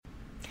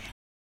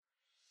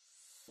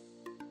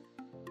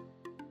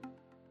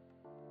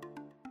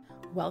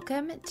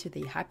Welcome to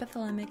the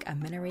Hypothalamic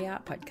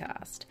Amenorrhea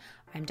podcast.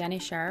 I'm Danny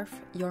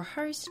Sheriff, your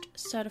host,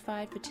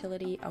 certified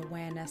fertility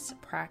awareness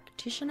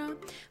practitioner,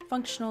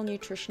 functional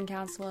nutrition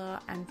counselor,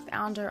 and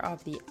founder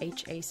of the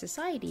HA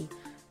Society,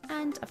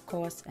 and of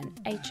course, an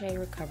HA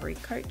recovery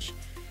coach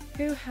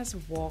who has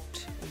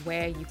walked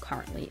where you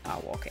currently are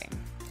walking.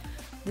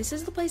 This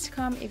is the place to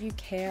come if you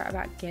care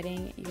about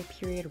getting your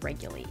period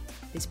regularly.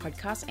 This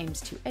podcast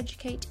aims to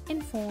educate,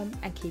 inform,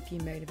 and keep you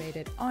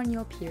motivated on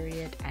your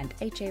period and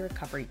HA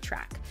recovery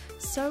track.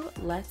 So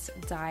let's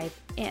dive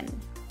in.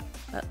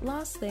 But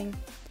last thing,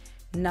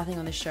 nothing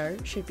on the show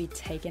should be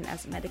taken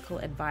as medical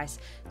advice,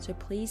 so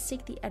please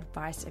seek the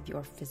advice of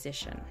your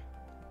physician.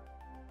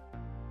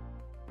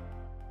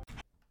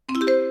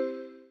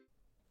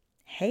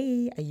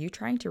 Hey, are you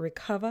trying to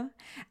recover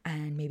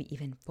and maybe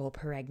even fall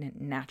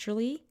pregnant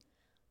naturally?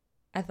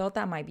 I thought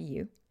that might be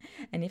you.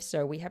 And if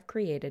so, we have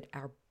created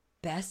our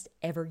best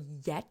ever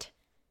yet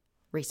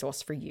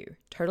resource for you.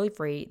 Totally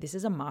free. This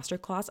is a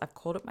masterclass. I've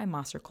called it my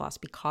masterclass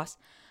because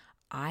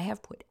I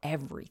have put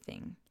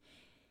everything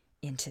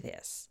into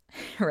this,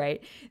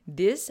 right?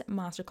 This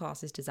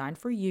masterclass is designed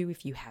for you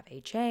if you have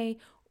HA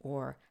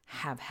or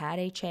have had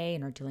HA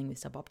and are dealing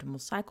with suboptimal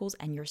cycles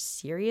and you're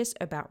serious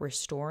about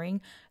restoring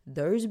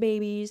those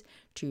babies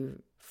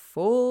to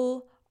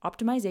full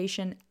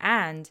optimization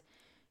and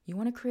you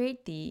want to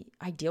create the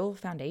ideal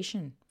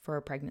foundation for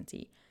a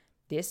pregnancy.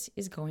 This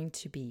is going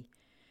to be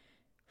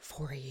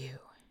for you.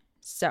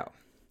 So,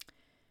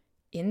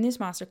 in this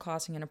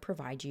masterclass, I'm going to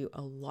provide you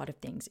a lot of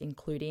things,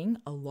 including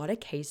a lot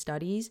of case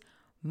studies,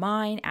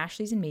 mine,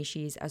 Ashley's and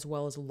Mishi's, as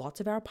well as lots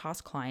of our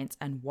past clients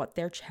and what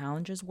their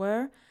challenges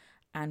were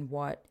and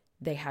what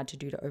they had to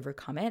do to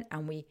overcome it.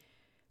 And we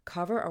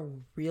cover a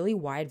really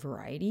wide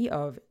variety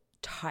of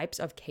types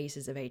of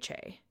cases of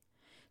HA.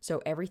 So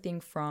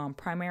everything from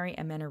primary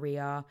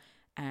amenorrhea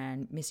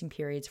and missing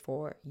periods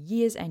for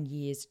years and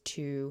years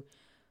to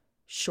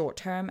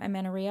short-term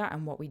amenorrhea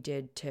and what we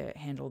did to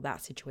handle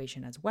that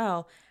situation as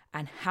well,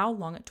 and how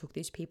long it took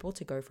these people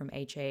to go from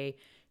HA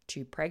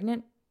to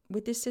pregnant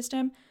with this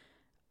system,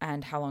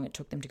 and how long it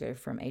took them to go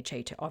from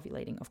HA to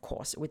ovulating, of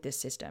course, with this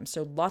system.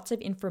 So lots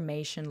of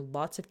information,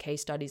 lots of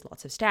case studies,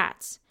 lots of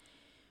stats.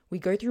 We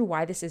go through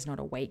why this is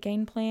not a weight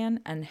gain plan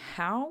and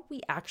how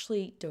we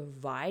actually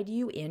divide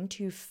you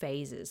into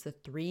phases, the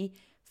 3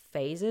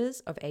 phases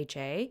of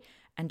HA,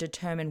 and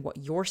determine what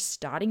your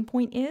starting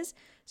point is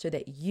so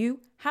that you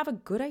have a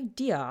good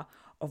idea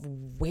of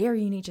where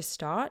you need to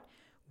start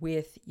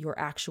with your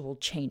actual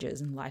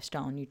changes and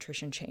lifestyle and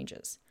nutrition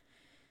changes.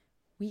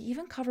 We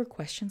even cover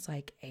questions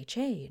like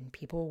HA and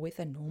people with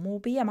a normal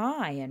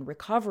BMI and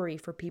recovery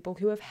for people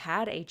who have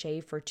had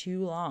HA for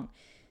too long.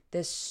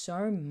 There's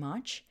so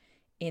much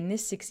in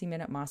this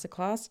 60-minute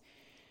masterclass.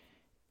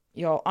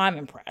 Yo, I'm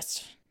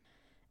impressed.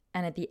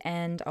 And at the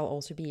end, I'll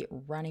also be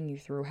running you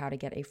through how to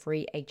get a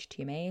free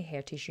HTMA,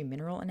 hair tissue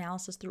mineral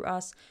analysis through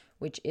us,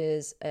 which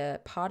is a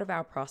part of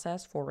our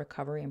process for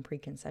recovery and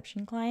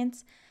preconception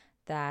clients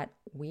that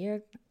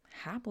we're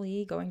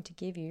happily going to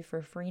give you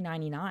for free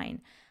 $99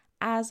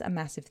 as a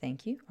massive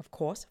thank you, of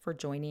course, for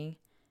joining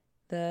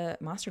the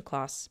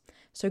masterclass.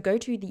 So go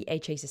to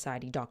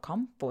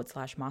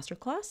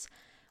thehasociety.com/masterclass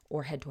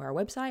or head to our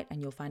website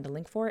and you'll find a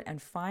link for it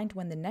and find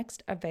when the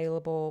next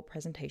available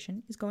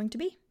presentation is going to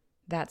be.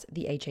 That's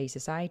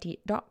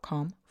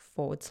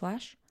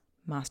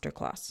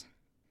thehasociety.com/masterclass.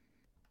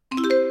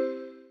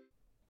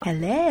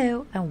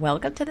 Hello and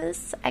welcome to the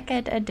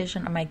second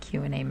edition of my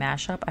Q&A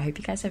mashup. I hope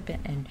you guys have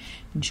been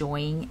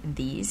enjoying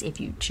these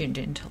if you tuned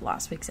into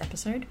last week's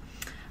episode.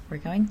 We're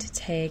going to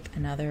take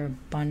another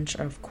bunch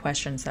of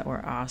questions that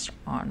were asked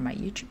on my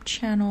YouTube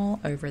channel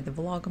over the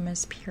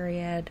Vlogmas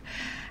period.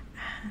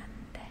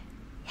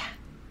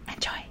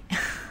 Enjoy.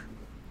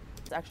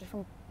 It's actually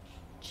from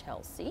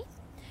Chelsea.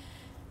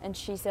 And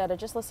she said, I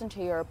just listened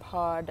to your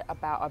pod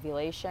about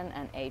ovulation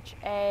and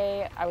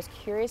HA. I was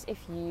curious if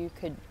you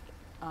could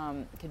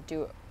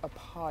do a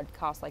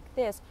podcast like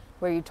this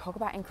where you talk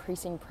about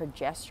increasing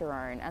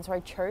progesterone. And so I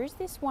chose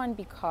this one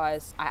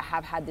because I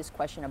have had this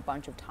question a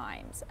bunch of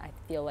times. I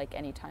feel like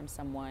anytime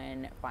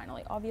someone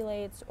finally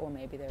ovulates or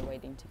maybe they're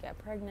waiting to get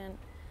pregnant,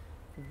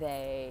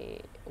 they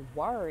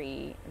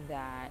worry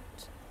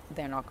that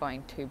they're not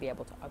going to be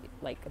able to,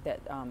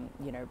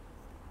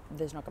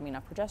 there's not going to be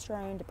enough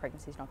progesterone, the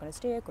pregnancy's not going to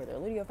stick, or their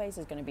luteal phase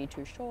is going to be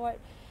too short.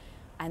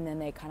 And then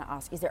they kind of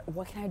ask,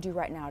 what can I do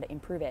right now to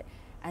improve it?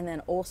 And then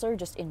also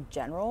just in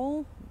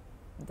general,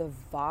 the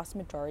vast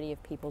majority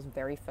of people's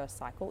very first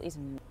cycle is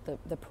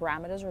the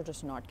parameters are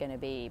just not going to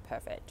be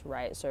perfect,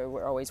 right? So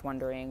we're always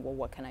wondering, well,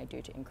 what can I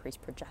do to increase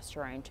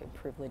progesterone, to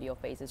improve luteal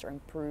phases, or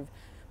improve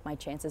my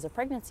chances of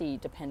pregnancy,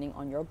 depending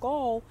on your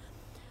goal.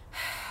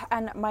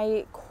 And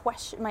my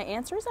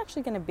answer is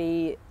actually going to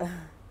be,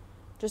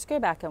 just go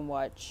back and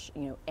watch,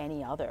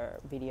 any other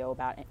video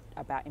about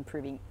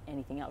improving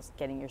anything else,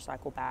 getting your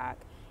cycle back,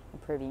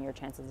 improving your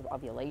chances of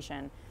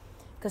ovulation.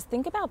 Because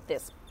think about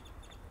this,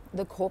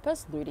 the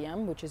corpus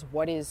luteum, which is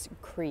what is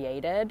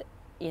created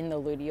in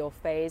the luteal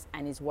phase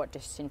and is what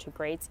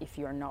disintegrates if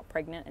you're not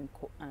pregnant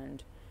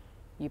and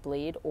you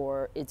bleed,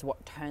 or it's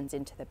what turns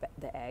into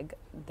the egg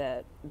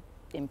that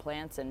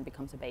implants and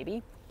becomes a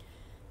baby.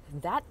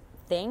 That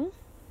thing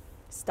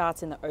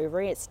starts in the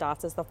ovary. It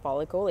starts as the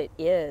follicle. It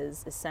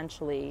is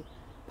essentially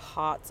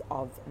parts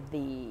of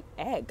the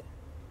egg.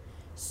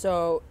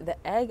 So the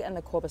egg and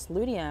the corpus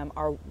luteum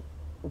are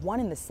one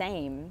and the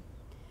same,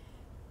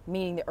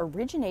 meaning they're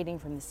originating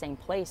from the same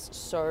place.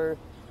 So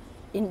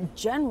in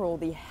general,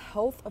 the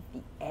health of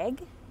the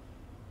egg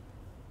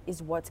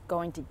is what's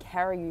going to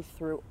carry you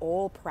through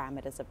all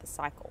parameters of the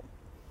cycle.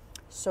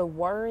 So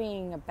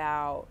worrying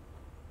about,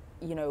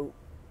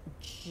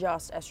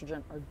 just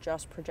estrogen or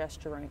just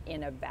progesterone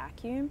in a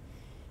vacuum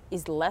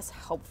is less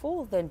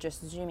helpful than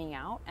just zooming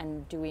out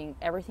and doing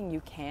everything you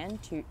can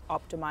to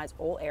optimize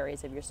all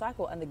areas of your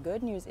cycle. And the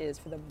good news is,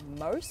 for the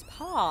most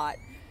part,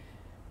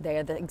 they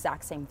are the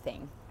exact same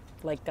thing.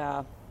 Like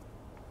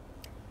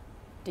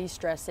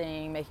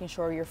de-stressing, making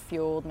sure you're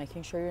fueled,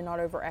 making sure you're not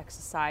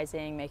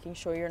over-exercising, making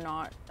sure you're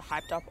not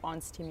hyped up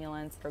on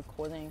stimulants that are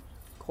causing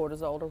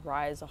cortisol to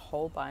rise a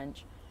whole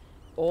bunch.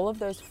 All of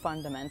those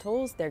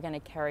fundamentals, they're going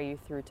to carry you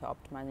through to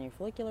optimizing your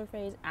follicular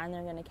phase, and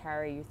they're going to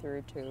carry you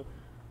through to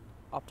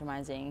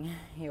optimizing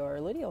your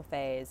luteal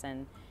phase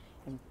and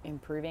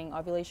improving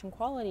ovulation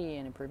quality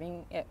and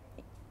improving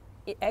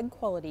egg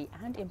quality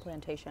and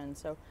implantation.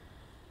 So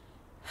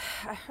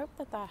I hope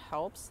that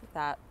helps,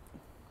 that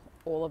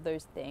all of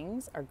those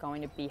things are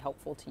going to be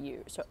helpful to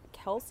you. So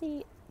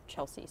Chelsea,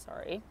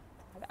 my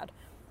bad,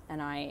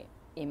 and I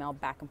emailed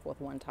back and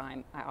forth one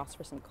time. I asked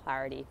for some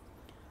clarity.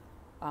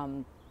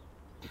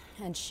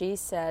 And she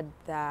said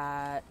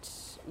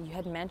that you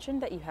had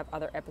mentioned that you have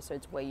other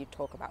episodes where you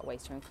talk about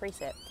ways to increase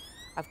it.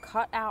 I've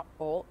cut out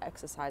all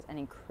exercise and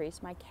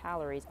increased my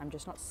calories. I'm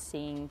just not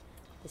seeing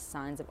the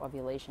signs of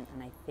ovulation,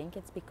 and I think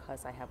it's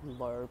because I have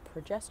low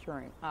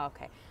progesterone. Oh,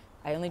 okay.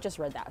 I only just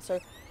read that. So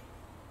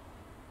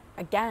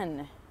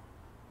again,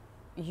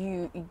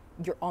 you're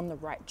on the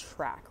right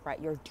track, right?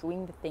 You're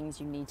doing the things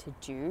you need to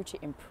do to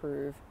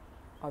improve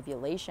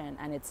ovulation,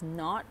 and it's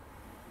not,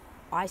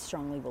 I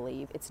strongly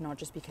believe, it's not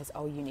just because,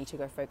 you need to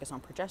go focus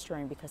on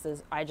progesterone,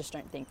 because I just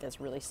don't think there's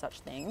really such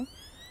thing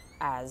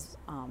as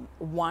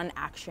one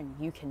action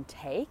you can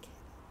take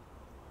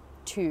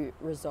to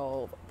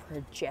resolve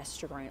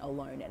progesterone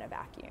alone in a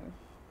vacuum.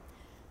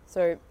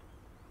 So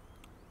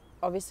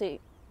obviously,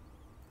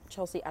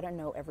 Chelsea, I don't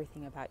know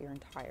everything about your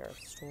entire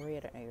story. I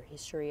don't know your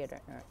history. I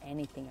don't know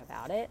anything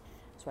about it.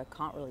 So I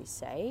can't really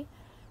say,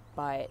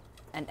 but,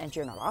 and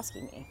you're not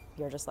asking me.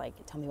 You're just like,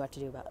 tell me what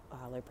to do about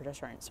low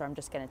progesterone. So I'm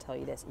just going to tell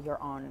you this.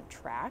 You're on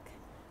track,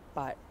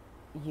 but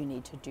you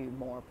need to do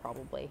more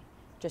probably.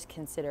 Just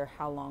consider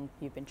how long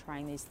you've been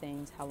trying these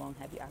things. How long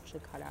have you actually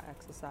cut out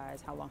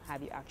exercise? How long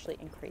have you actually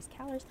increased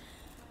calories?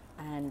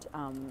 And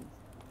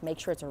make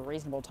sure it's a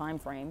reasonable time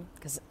frame,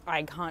 because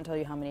I can't tell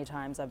you how many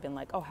times I've been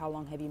like, how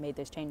long have you made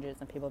those changes?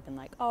 And people have been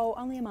like,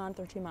 only a month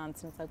or 2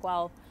 months. And it's like,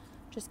 well,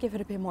 just give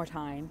it a bit more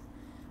time.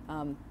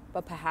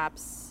 But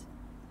perhaps,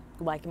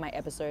 like in my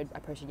episode I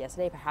posted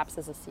yesterday, perhaps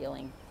there's a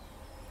ceiling,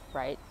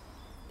 right?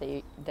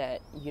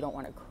 That you don't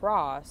want to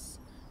cross,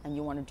 and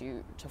you want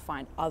to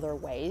find other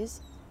ways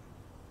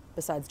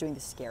besides doing the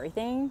scary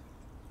thing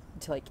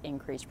to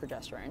increase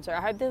progesterone. So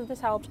I hope that this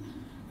helped.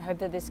 I hope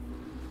that this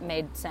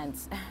made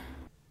sense.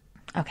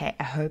 Okay,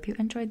 I hope you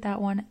enjoyed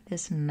that one.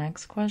 This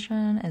next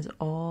question is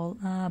all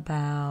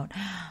about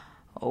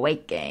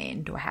weight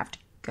gain. Do I have to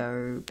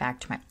go back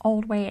to my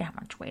old weight? How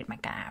much weight am I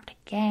gonna have to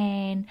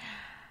gain?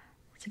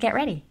 So get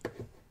ready.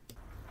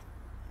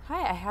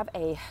 Hi, I have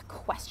a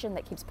question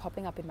that keeps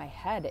popping up in my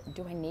head.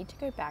 Do I need to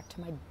go back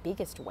to my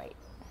biggest weight?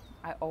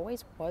 I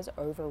always was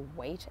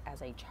overweight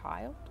as a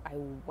child. I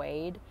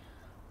weighed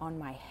on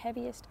my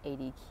heaviest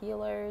 80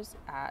 kilos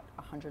at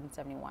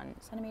 171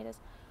 centimeters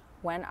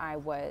when I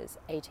was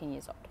 18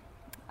 years old.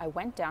 I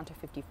went down to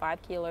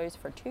 55 kilos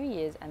for 2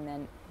 years and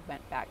then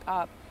went back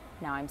up.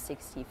 Now I'm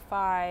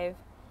 65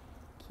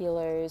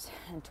 kilos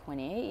and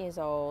 28 years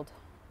old,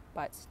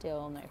 but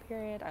still no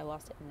period. I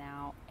lost it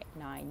now at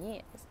 9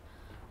 years.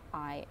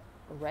 I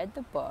read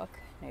the book,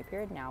 No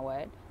Period Now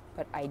What,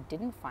 but I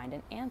didn't find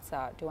an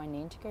answer. Do I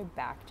need to go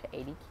back to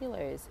 80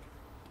 kilos?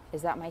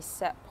 Is that my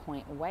set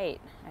point weight?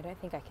 I don't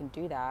think I can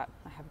do that.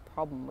 I have a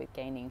problem with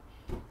gaining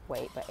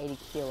weight, but 80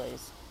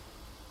 kilos,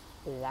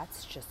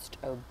 that's just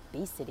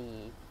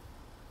obesity.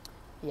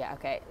 Yeah,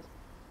 okay.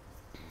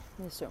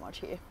 There's so much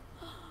here.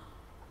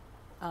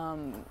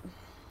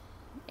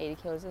 80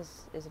 kilos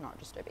is not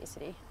just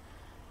obesity,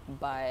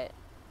 but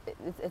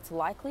it's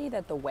likely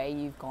that the way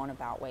you've gone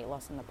about weight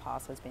loss in the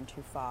past has been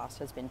too fast,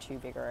 has been too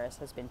vigorous,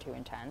 has been too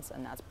intense,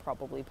 and that's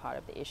probably part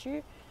of the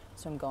issue.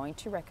 So I'm going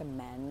to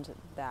recommend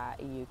that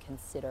you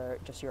consider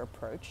just your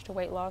approach to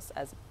weight loss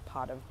as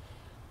part of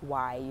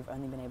why you've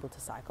only been able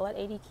to cycle at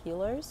 80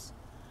 kilos.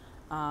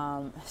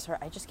 Sorry,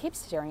 I just keep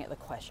staring at the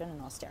question and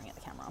not staring at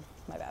the camera.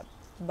 My bad.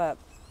 But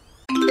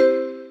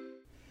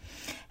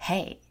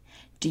hey,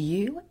 do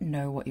you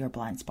know what your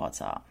blind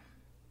spots are?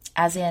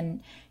 As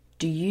in,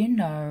 do you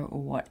know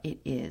what it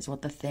is,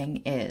 what the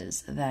thing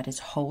is that is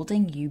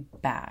holding you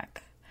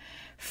back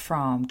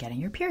from getting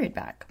your period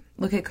back?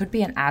 Look, it could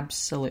be an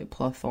absolute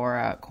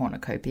plethora,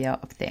 cornucopia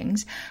of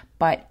things,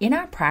 but in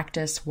our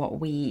practice,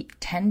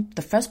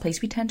 the first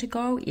place we tend to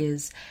go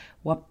is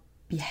what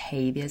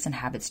behaviors and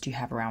habits do you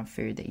have around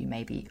food that you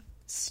may be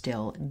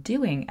still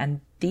doing?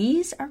 And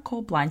these are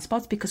called blind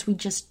spots because we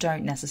just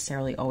don't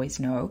necessarily always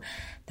know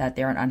that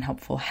they're an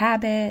unhelpful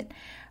habit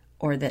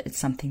or that it's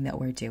something that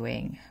we're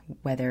doing,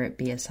 whether it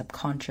be a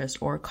subconscious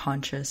or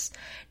conscious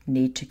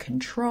need to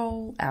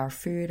control our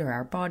food or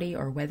our body,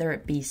 or whether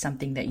it be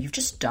something that you've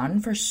just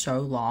done for so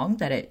long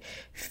that it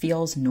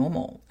feels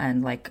normal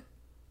and like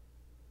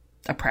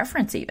a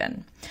preference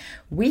even.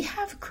 We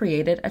have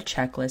created a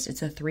checklist.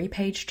 It's a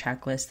 3-page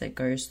checklist that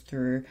goes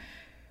through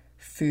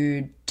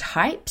food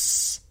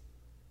types,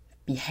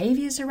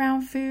 behaviors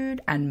around food,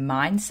 and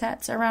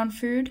mindsets around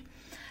food.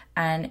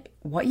 And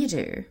what you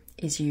do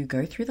is you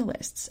go through the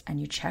lists and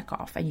you check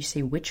off and you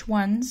see which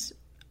ones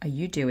are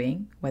you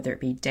doing, whether it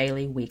be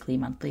daily, weekly,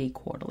 monthly,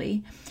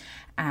 quarterly,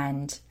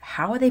 and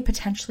how are they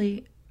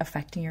potentially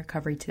affecting your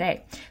recovery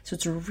today. So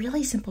it's a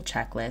really simple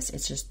checklist.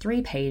 It's just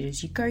 3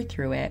 pages. You go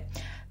through it.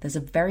 There's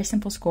a very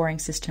simple scoring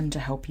system to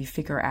help you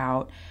figure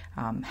out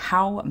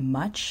how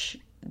much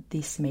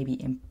this may be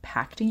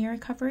impacting your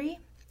recovery.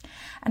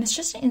 And it's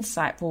just an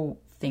insightful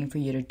thing for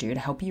you to do to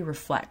help you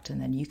reflect, and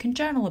then you can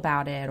journal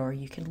about it or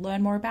you can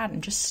learn more about it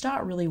and just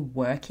start really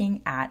working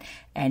at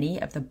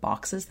any of the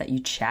boxes that you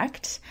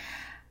checked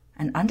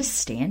and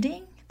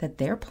understanding that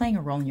they're playing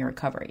a role in your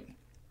recovery.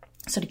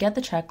 So to get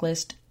the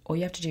checklist, all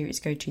you have to do is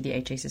go to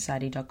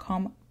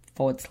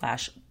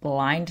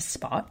thehasociety.com/blind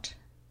spot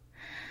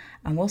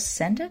and we'll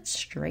send it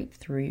straight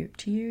through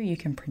to you. You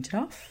can print it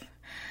off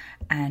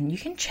and you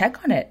can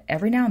check on it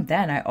every now and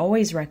then. I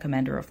always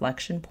recommend a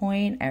reflection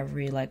point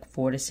every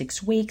 4 to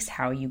 6 weeks.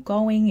 How are you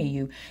going? Are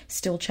you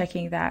still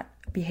checking that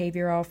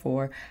behavior off,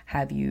 or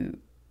have you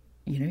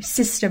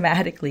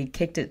systematically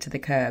kicked it to the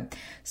curb?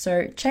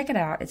 So check it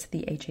out. It's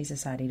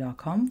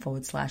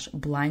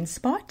thehasociety.com/blind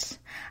spot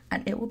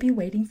and it will be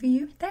waiting for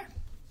you there.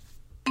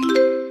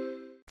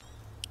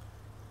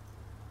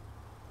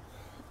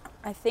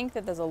 I think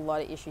that there's a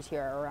lot of issues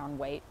here around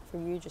weight for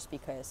you, just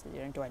because,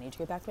 do I need to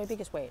go back to my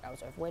biggest weight? I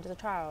was overweight as a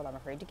child. I'm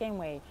afraid to gain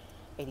weight.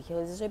 80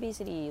 kilos is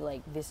obesity.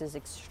 This is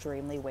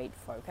extremely weight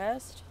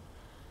focused.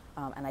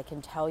 And I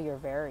can tell you're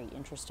very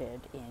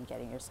interested in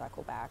getting your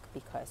cycle back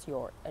because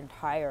your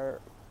entire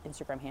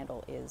Instagram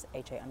handle is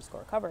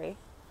HA_recovery.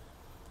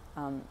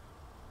 I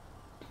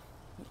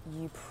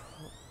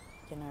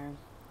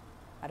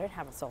don't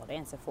have a solid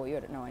answer for you.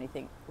 I don't know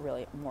anything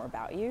really more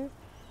about you.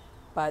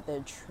 But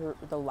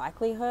the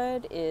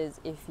likelihood is,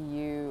 if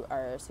you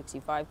are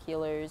 65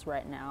 kilos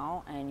right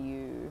now and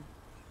you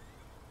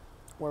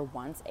were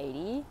once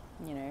 80,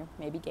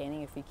 maybe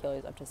gaining a few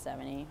kilos up to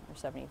 70 or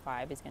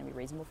 75 is going to be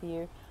reasonable for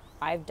you.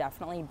 I've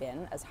definitely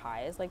been as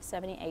high as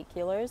 78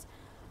 kilos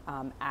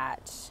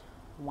at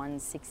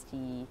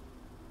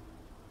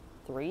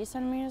 163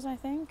 centimeters, I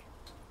think,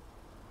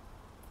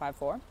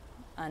 5'4",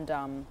 and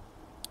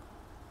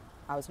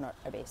I was not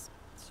obese.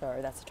 So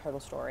that's a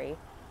total story.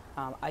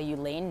 Are you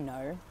lean?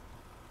 No.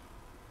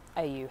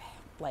 Are you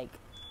a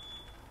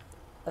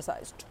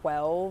size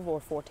 12 or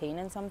 14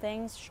 in some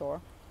things?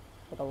 Sure.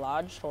 A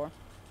large? Sure.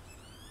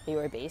 Are you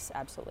obese?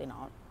 Absolutely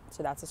not.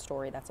 So that's a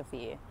story, that's a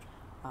fear.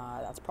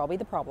 That's probably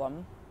the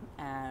problem.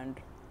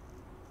 And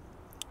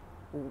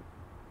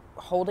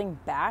holding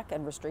back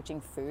and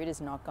restricting food is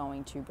not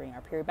going to bring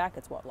our period back.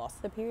 It's what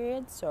lost the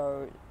period.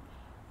 So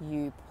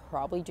you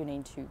probably do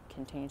need to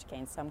continue to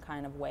gain some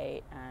kind of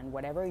weight, and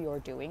whatever you're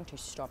doing to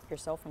stop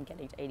yourself from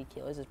getting to 80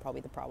 kilos is probably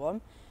the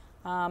problem.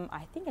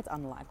 I think it's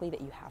unlikely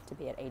that you have to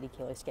be at 80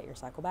 kilos to get your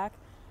cycle back,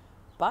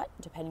 but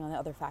depending on the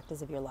other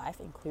factors of your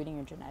life, including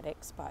your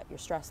genetics, but your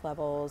stress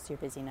levels, your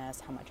busyness,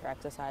 how much you're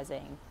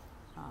exercising,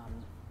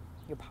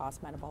 your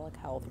past metabolic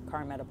health, your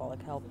current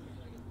metabolic health,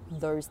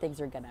 those things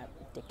are going to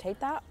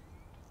dictate that.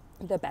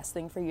 The best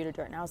thing for you to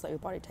do right now is let your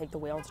body take the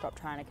wheel and stop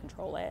trying to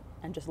control it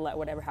and just let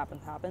whatever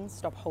happens happen.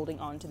 Stop holding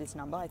on to this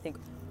number. I think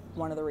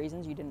one of the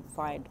reasons you didn't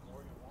find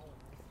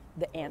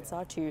the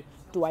answer to,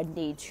 do I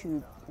need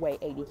to weigh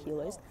 80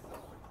 kilos?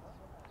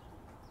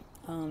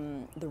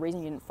 The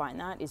reason you didn't find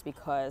that is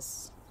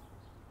because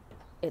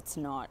it's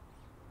not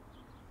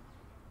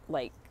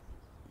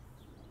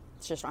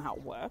it's just not how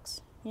it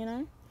works,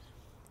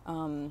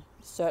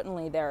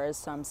 Certainly there is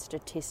some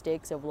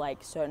statistics of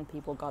certain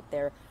people got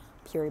their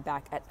period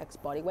back at X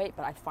body weight,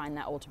 but I find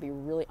that all to be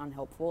really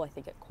unhelpful. I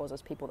think it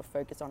causes people to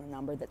focus on a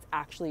number that's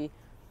actually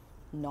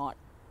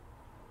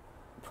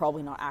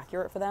probably not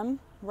accurate for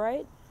them,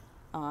 right?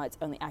 It's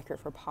only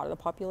accurate for a part of the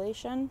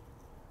population.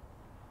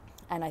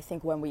 And I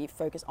think when we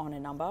focus on a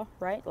number,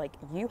 right,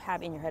 you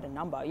have in your head a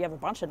number, you have a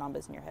bunch of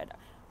numbers in your head.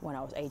 When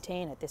I was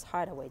 18 at this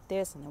height, I weighed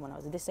this, and then when I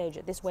was at this age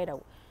at this weight,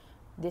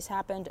 this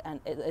happened, and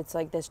it's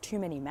there's too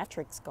many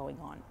metrics going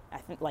on. I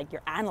think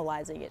you're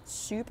analyzing it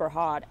super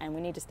hard, and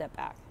we need to step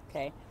back.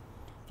 Okay,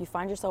 if you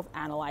find yourself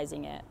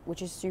analyzing it,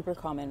 which is super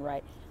common,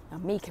 right? Now,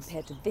 me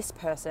compared to this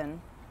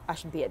person, I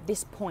should be at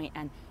this point,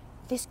 and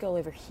this girl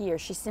over here,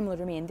 she's similar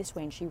to me in this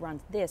way, and she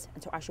runs this,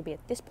 and so I should be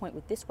at this point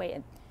with this weight,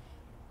 and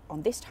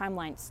on this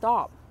timeline,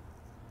 stop.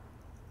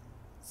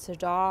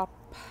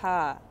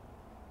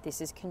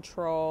 This is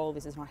control.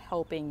 This is not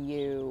helping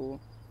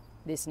you.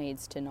 This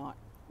needs to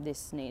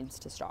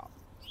stop.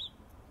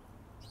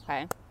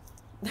 Okay?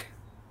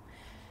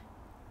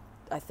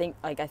 I think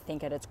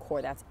at its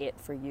core, that's it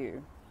for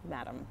you,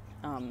 madam.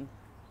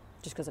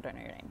 Just because I don't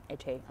know your name,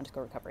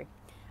 HA_recovery.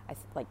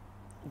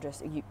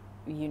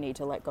 You need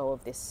to let go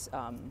of this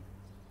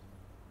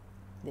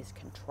this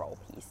control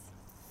piece,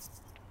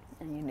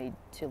 and you need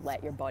to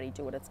let your body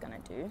do what it's gonna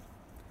do,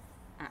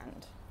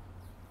 and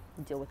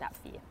deal with that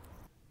fear.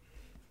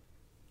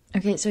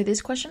 Okay, so this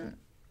question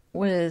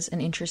was an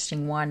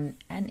interesting one,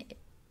 and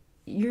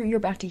you're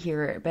about to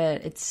hear it,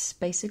 but it's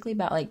basically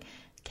about like,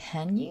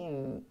 can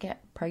you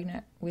get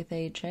pregnant with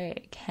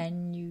HA?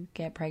 Can you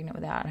get pregnant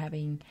without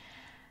having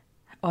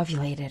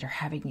ovulated or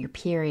having your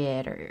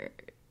period, or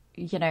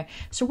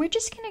so we're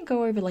just gonna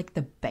go over like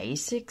the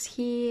basics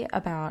here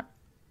about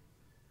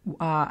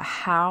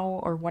how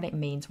or what it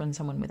means when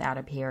someone without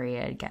a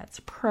period gets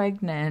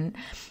pregnant.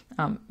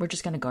 We're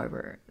just going to go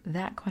over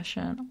that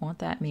question, what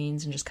that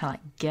means, and just kind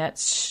of like get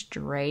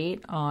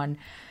straight on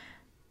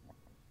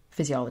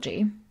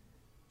physiology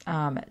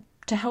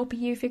to help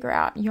you figure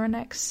out your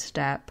next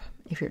step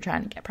if you're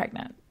trying to get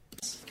pregnant.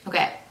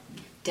 Okay,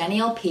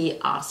 Danielle P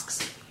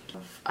asks,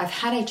 I've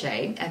had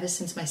HA ever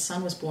since my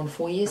son was born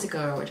 4 years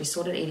ago.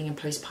 Disordered eating and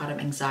postpartum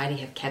anxiety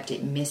have kept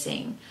it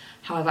missing.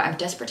 However, I'm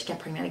desperate to get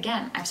pregnant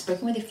again. I've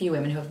spoken with a few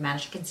women who have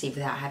managed to conceive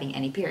without having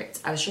any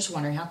periods. I was just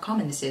wondering how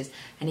common this is,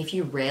 and if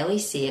you rarely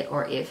see it,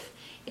 or if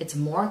it's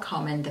more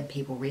common than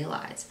people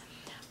realize.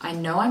 I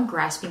know I'm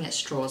grasping at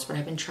straws, but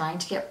I've been trying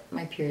to get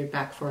my period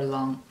back for so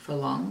long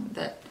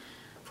that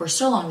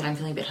I'm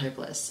feeling a bit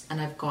hopeless,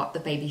 and I've got the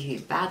baby who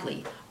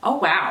badly. Oh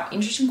wow,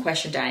 interesting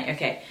question, Danny.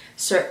 Okay,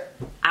 so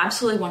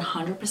absolutely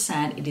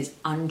 100% it is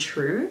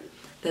untrue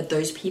that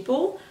those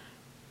people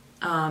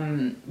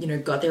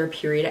got their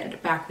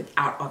period back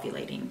without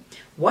ovulating.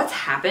 What's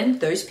happened,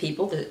 those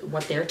people,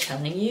 what they're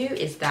telling you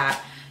is that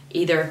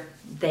either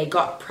they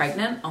got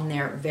pregnant on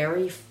their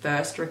very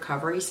first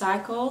recovery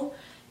cycle,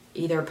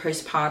 either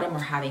postpartum or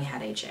having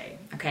had HA.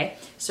 Okay,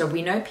 so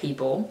we know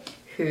people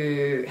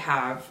who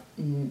have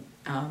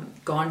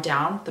gone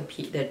down the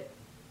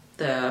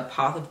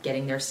path of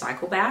getting their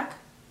cycle back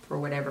for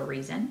whatever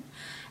reason,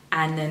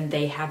 and then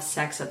they have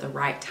sex at the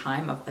right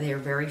time of their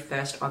very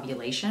first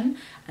ovulation,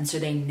 and so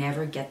they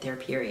never get their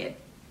period.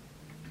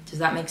 Does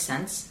that make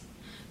sense?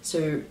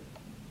 So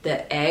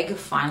the egg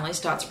finally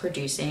starts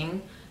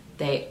producing,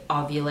 they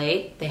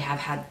ovulate, they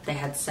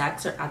had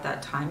sex at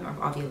that time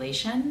of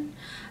ovulation,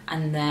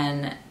 and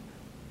then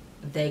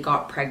they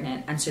got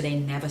pregnant, and so they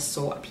never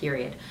saw a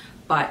period.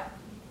 But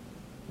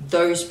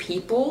those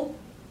people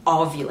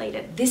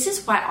ovulated. This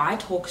is why I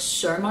talk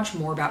so much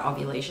more about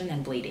ovulation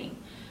than bleeding.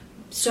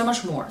 So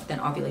much more than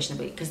ovulation and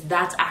bleeding, because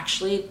that's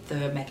actually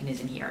the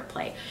mechanism here at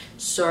play.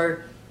 So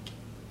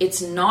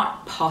it's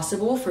not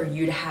possible for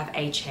you to have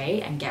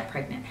HA and get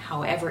pregnant.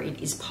 However, it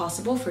is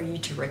possible for you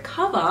to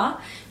recover,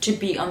 to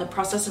be on the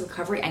process of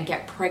recovery and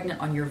get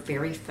pregnant on your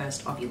very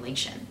first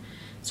ovulation.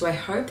 So I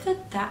hope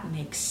that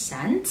makes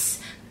sense.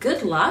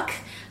 Good luck.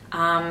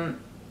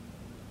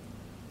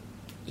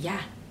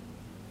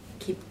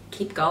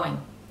 Keep going.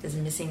 There's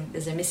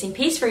a missing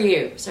piece for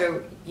you.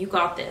 So you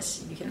got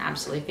this. You can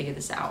absolutely figure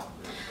this out.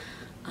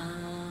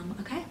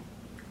 Okay,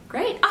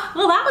 great. Oh,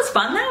 well, that was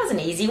fun. That was an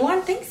easy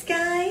one. Thanks,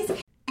 guys.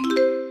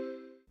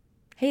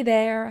 Hey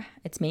there,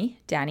 it's me,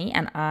 Danny,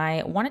 and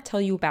I want to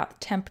tell you about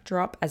Temp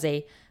Drop as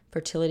a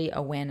fertility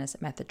awareness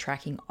method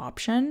tracking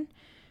option.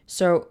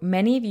 So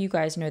many of you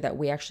guys know that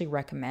we actually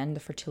recommend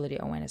the fertility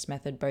awareness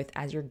method both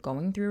as you're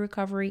going through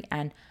recovery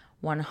and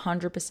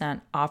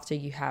 100% after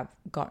you have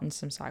gotten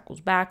some cycles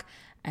back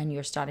and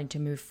you're starting to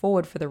move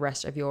forward for the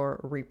rest of your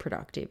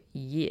reproductive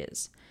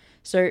years.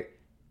 So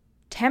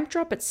Temp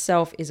Drop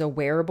itself is a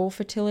wearable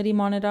fertility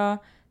monitor,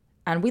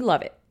 and we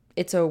love it.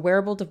 It's a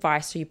wearable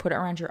device, so you put it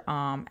around your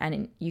arm,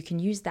 and you can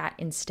use that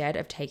instead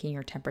of taking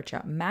your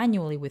temperature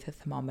manually with a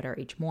thermometer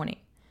each morning.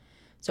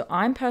 So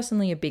I'm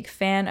personally a big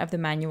fan of the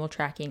manual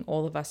tracking.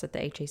 All of us at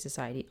the HA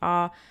Society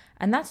are,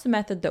 and that's the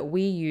method that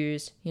we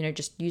use,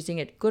 just using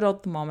a good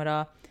old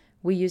thermometer.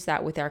 We use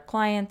that with our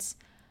clients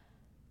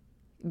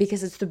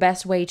because it's the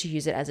best way to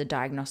use it as a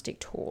diagnostic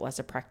tool as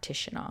a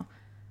practitioner.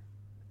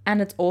 And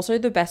it's also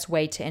the best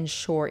way to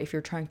ensure, if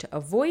you're trying to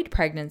avoid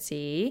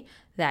pregnancy,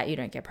 that you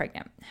don't get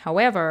pregnant.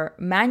 However,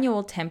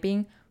 manual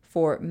temping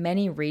for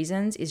many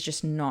reasons is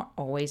just not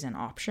always an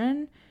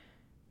option.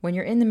 When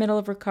you're in the middle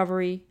of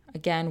recovery,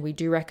 again, we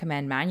do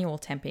recommend manual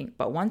temping,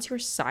 but once you're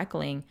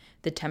cycling,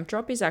 the Temp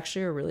Drop is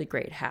actually a really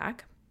great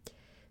hack.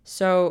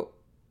 So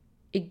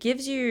it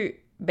gives you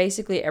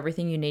basically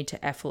everything you need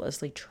to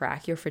effortlessly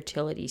track your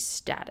fertility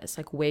status,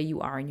 like where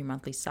you are in your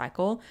monthly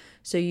cycle.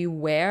 So you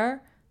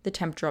wear the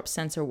Temp Drop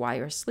sensor while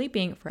you're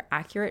sleeping for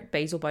accurate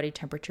basal body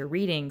temperature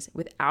readings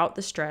without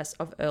the stress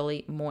of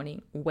early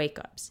morning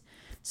wake-ups.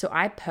 So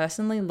I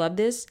personally love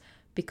this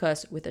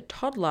because with a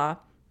toddler,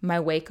 my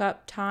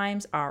wake-up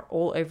times are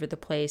all over the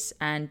place,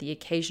 and the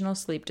occasional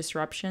sleep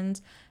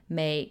disruptions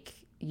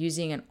make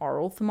using an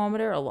oral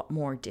thermometer a lot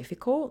more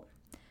difficult.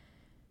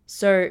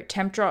 So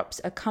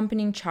Tempdrop's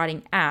accompanying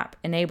charting app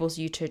enables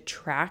you to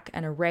track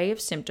an array of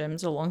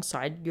symptoms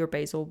alongside your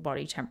basal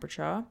body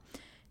temperature.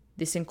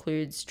 This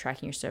includes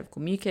tracking your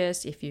cervical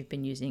mucus if you've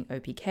been using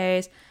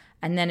OPKs,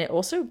 and then it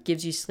also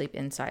gives you sleep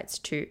insights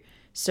too.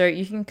 So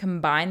you can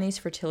combine these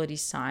fertility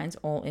signs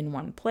all in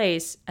one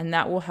place, and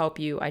that will help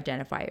you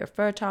identify your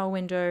fertile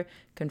window,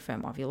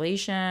 confirm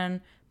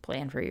ovulation,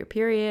 plan for your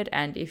period,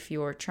 and if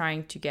you're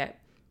trying to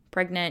get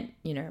pregnant,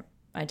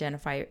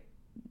 identify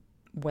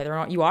whether or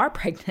not you are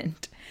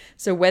pregnant.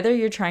 So whether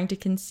you're trying to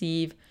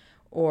conceive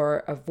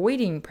or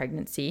avoiding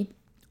pregnancy,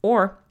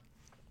 or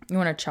you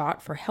want to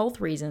chart for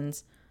health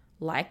reasons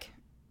like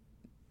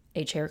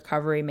HA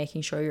recovery,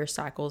 making sure your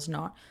cycle's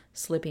not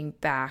slipping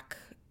back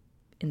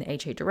in the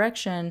HA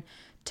direction,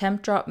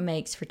 Tempdrop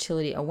makes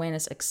fertility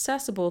awareness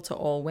accessible to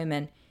all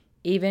women,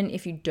 even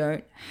if you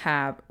don't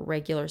have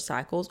regular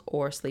cycles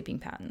or sleeping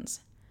patterns.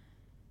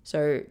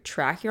 So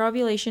track your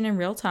ovulation in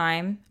real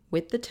time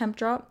with the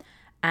Tempdrop,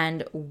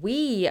 and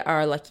we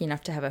are lucky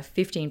enough to have a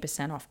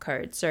 15% off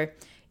code. So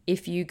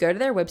if you go to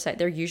their website,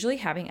 they're usually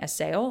having a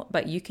sale,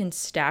 but you can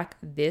stack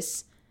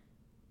this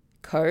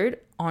code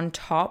on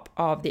top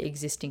of the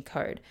existing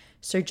code.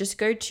 So just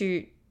go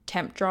to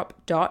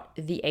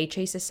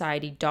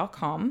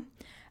tempdrop.thehasociety.com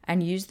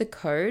and use the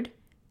code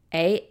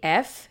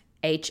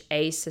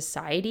AFHA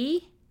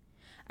Society.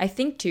 I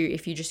think too,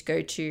 if you just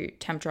go to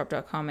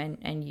tempdrop.com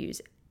and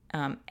use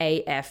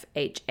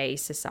AFHA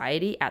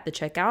Society at the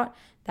checkout,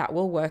 that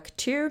will work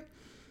too.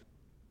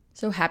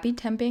 So happy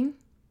temping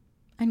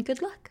and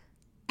good luck.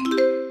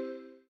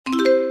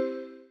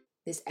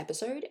 This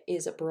episode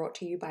is brought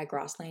to you by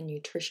Grassland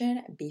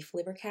Nutrition beef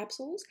liver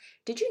capsules.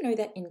 Did you know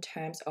that in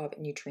terms of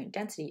nutrient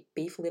density,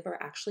 beef liver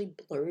actually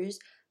blows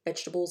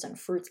vegetables and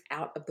fruits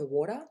out of the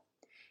water?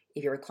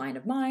 If you're a client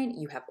of mine,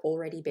 you have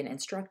already been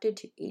instructed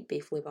to eat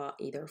beef liver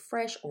either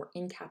fresh or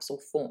in capsule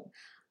form.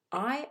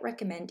 I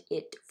recommend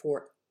it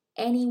for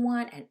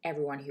anyone and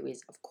everyone who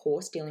is, of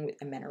course, dealing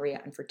with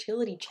amenorrhea and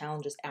fertility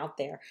challenges out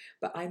there,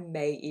 but I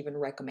may even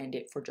recommend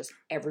it for just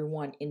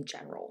everyone in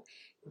general.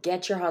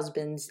 Get your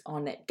husbands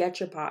on it, get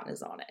your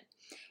partners on it.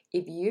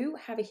 If you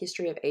have a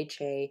history of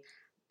HA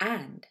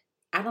and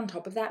add on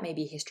top of that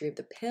maybe a history of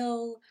the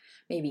pill,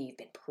 maybe you've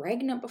been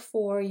pregnant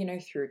before,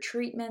 through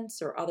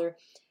treatments or other,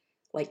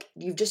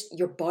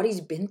 your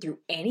body's been through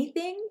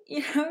anything,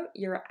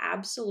 you're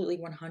absolutely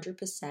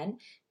 100%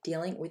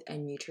 dealing with a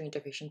nutrient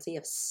deficiency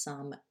of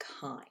some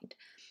kind.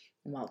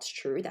 And while it's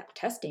true that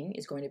testing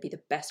is going to be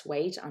the best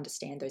way to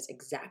understand those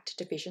exact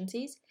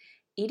deficiencies,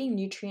 eating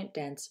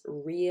nutrient-dense,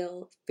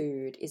 real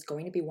food is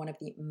going to be one of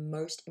the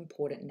most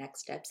important next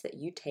steps that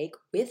you take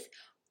with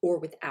or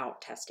without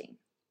testing.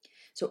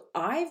 So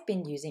I've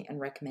been using and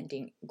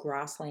recommending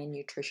Grassland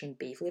Nutrition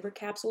beef liver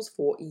capsules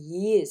for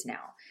years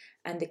now,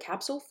 and the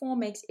capsule form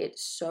makes it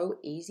so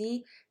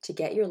easy to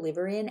get your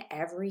liver in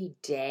every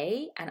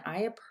day, and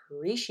I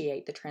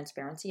appreciate the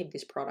transparency of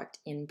this product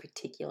in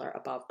particular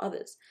above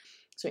others.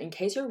 So in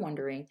case you're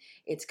wondering,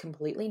 it's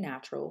completely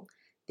natural.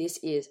 This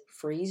is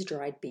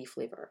freeze-dried beef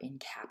liver in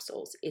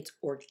capsules. It's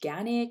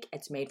organic,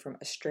 it's made from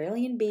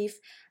Australian beef,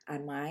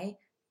 and my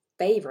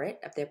favorite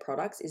of their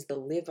products is the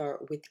liver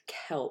with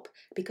kelp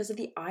because of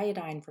the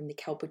iodine from the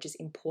kelp, which is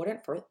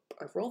important for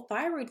overall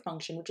thyroid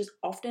function, which is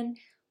often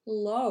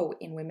low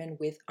in women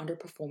with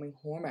underperforming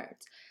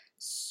hormones.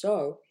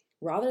 So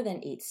rather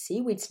than eat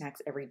seaweed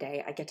snacks every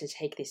day, I get to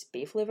take this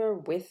beef liver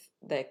with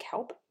the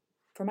kelp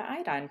for my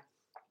iodine.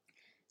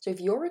 So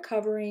if you're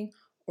recovering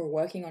or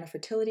working on a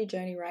fertility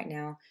journey right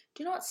now,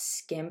 do not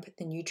skimp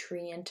the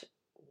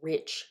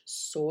nutrient-rich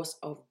source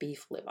of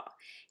beef liver.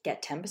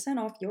 Get 10%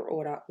 off your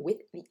order with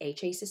the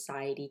HA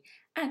Society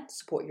and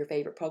support your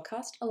favorite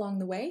podcast along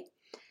the way.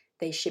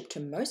 They ship to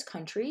most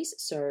countries,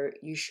 so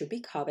you should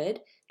be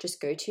covered.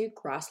 Just go to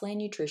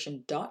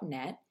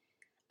grasslandnutrition.net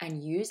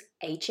and use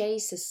HA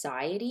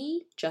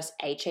Society, just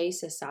HA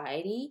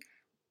Society,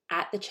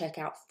 at the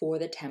checkout for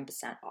the 10%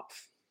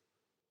 off.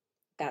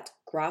 That's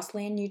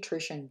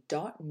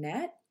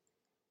grasslandnutrition.net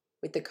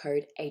with the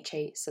code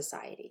HA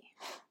Society.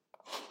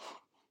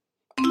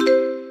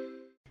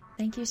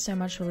 Thank you so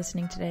much for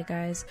listening today,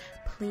 guys.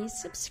 Please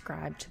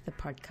subscribe to the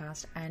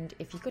podcast, and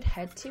if you could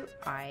head to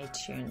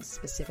iTunes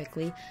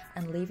specifically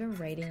and leave a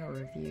rating or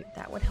review,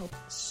 that would help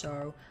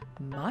so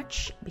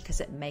much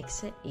because it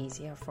makes it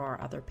easier for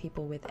other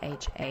people with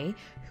HA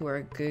who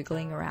are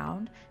Googling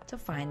around to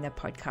find the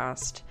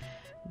podcast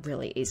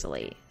really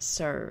easily.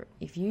 So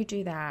if you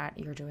do that,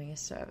 you're doing a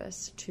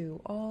service to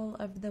all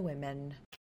of the women.